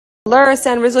Lara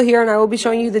Sanrizzle here, and I will be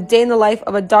showing you the day in the life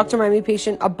of a Dr. Miami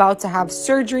patient about to have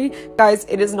surgery. Guys,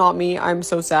 it is not me. I'm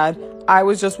so sad. I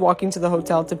was just walking to the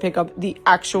hotel to pick up the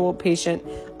actual patient.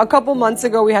 A couple months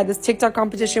ago, we had this TikTok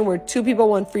competition where 2 people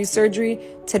won free surgery.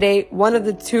 Today, one of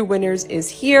the 2 winners is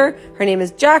here. Her name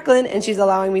is Jacqueline, and she's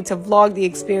allowing me to vlog the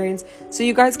experience so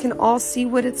you guys can all see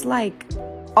what it's like.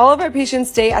 All of our patients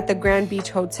stay at the Grand Beach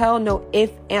Hotel. No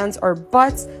ifs, ands, or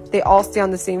buts. They all stay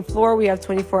on the same floor. We have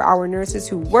 24-hour nurses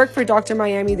who work for Dr.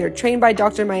 Miami. They're trained by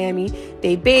Dr. Miami.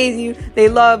 They bathe you. They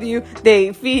love you.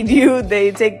 They feed you.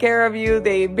 They take care of you.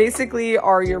 They basically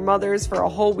are your mothers for a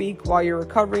whole week while you're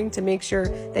recovering to make sure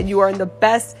that you are in the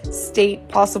best state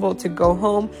possible to go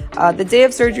home. The day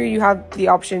of surgery, you have the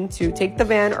option to take the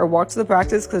van or walk to the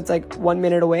practice because it's like 1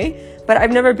 minute away. But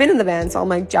I've never been in the van, so I'm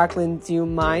like, Jacqueline, do you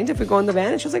mind if we go in the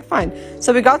van? And she was like, fine.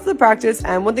 So we got to the practice,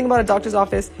 and one thing about a doctor's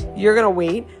office, you're gonna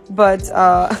wait. But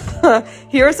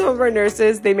here are some of our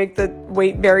nurses. They make the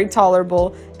wait very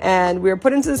tolerable. And we were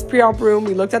put into this pre-op room.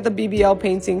 We looked at the BBL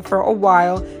painting for a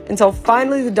while until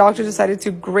finally the doctor decided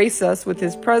to grace us with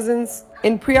his presence.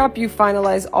 In pre-op, you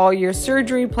finalize all your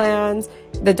surgery plans.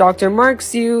 The doctor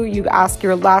marks you. You ask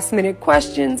your last-minute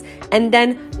questions. And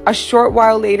then a short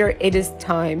while later, it is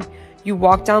time. You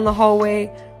walk down the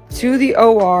hallway to the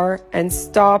OR and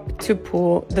stop to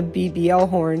pull the BBL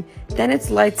horn. Then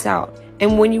it's lights out.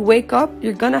 And when you wake up,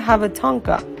 you're gonna have a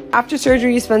Tonka. After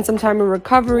surgery, you spend some time in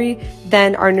recovery.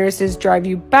 Then our nurses drive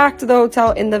you back to the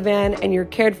hotel in the van and you're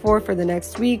cared for the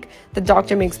next week. The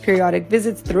doctor makes periodic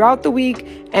visits throughout the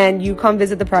week and you come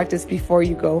visit the practice before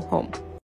you go home.